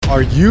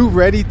Are you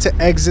ready to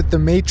exit the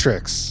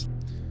matrix?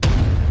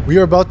 We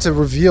are about to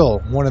reveal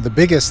one of the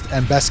biggest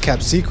and best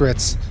kept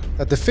secrets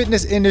that the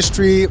fitness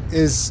industry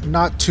is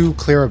not too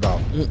clear about.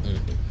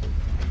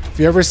 If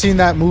you ever seen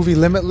that movie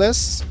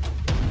Limitless,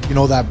 you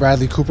know that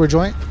Bradley Cooper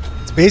joint?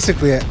 It's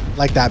basically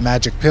like that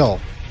magic pill.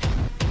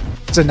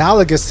 It's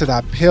analogous to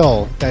that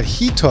pill that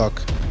he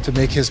took to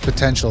make his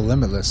potential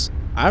limitless.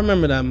 I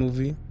remember that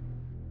movie.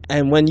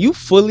 And when you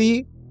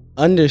fully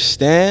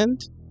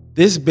understand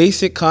this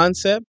basic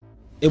concept,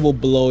 it will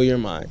blow your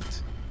mind.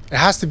 It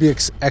has to be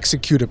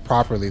executed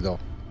properly, though.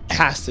 It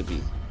has to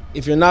be.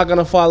 If you're not going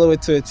to follow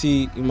it to a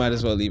T, you might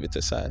as well leave it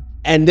to side.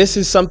 And this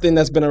is something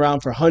that's been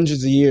around for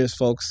hundreds of years,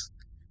 folks.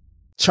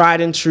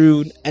 Tried and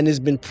true, and has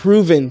been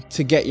proven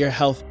to get your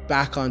health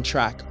back on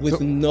track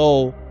with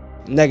no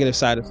negative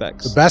side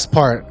effects. The best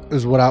part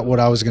is what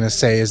I was going to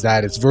say is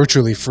that it's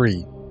virtually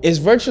free. It's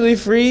virtually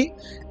free,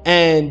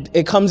 and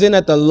it comes in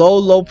at the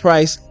low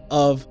price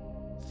of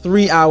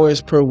 3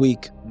 hours per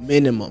week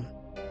minimum.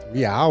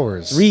 3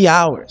 hours? 3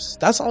 hours.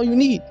 That's all you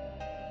need.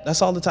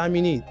 That's all the time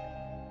you need.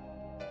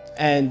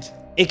 And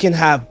it can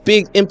have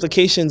big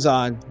implications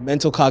on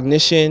mental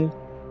cognition,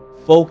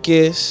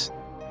 focus,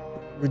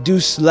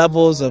 reduced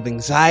levels of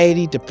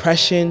anxiety,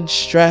 depression,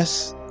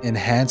 stress.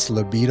 Enhanced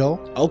libido.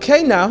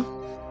 Okay, now.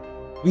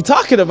 We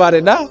talking about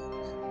it now.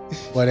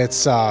 But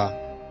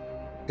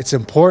it's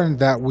important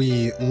that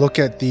we look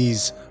at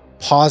these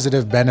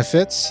positive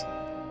benefits,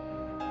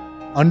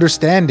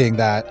 understanding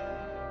that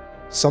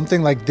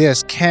something like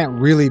this can't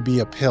really be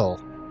a pill.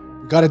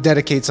 You got to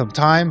dedicate some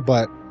time,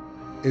 but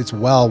it's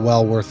well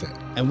worth it.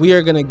 And we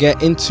are going to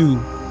get into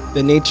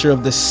the nature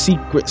of the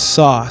secret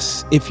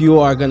sauce if you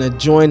are going to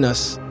join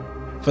us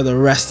for the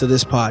rest of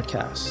this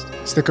podcast.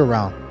 Stick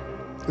around.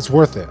 It's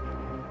worth it.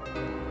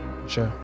 Sure.